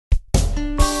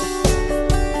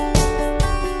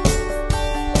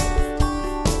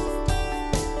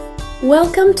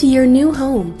Welcome to your new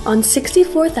home on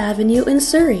 64th Avenue in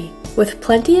Surrey, with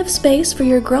plenty of space for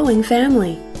your growing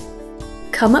family.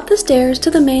 Come up the stairs to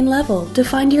the main level to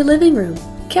find your living room,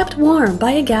 kept warm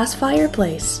by a gas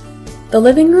fireplace. The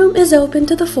living room is open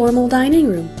to the formal dining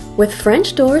room, with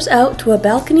French doors out to a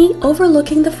balcony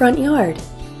overlooking the front yard.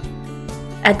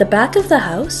 At the back of the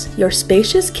house, your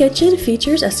spacious kitchen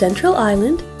features a central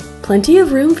island, plenty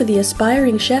of room for the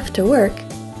aspiring chef to work,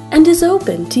 and is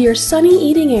open to your sunny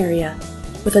eating area,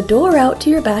 with a door out to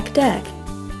your back deck.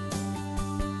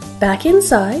 Back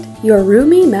inside, your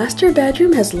roomy master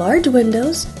bedroom has large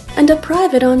windows and a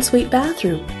private ensuite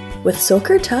bathroom, with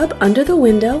soaker tub under the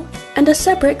window and a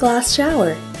separate glass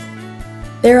shower.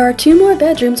 There are 2 more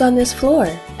bedrooms on this floor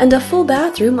and a full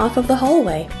bathroom off of the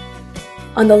hallway.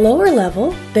 On the lower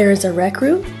level, there is a rec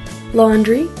room,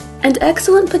 laundry, and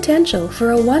excellent potential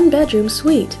for a 1-bedroom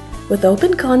suite with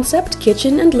open concept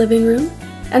kitchen and living room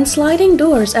and sliding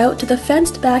doors out to the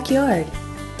fenced backyard.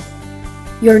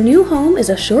 Your new home is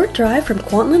a short drive from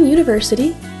Kwantlen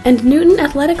University and Newton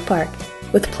Athletic Park,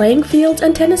 with playing fields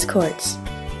and tennis courts.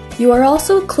 You are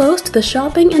also close to the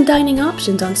shopping and dining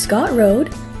options on Scott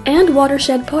Road and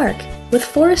Watershed Park, with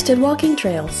forested walking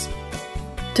trails.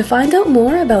 To find out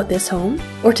more about this home,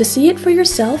 or to see it for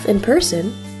yourself in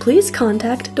person, please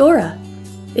contact Dora.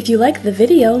 If you like the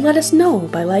video, let us know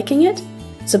by liking it,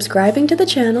 subscribing to the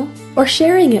channel, or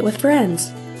sharing it with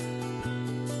friends.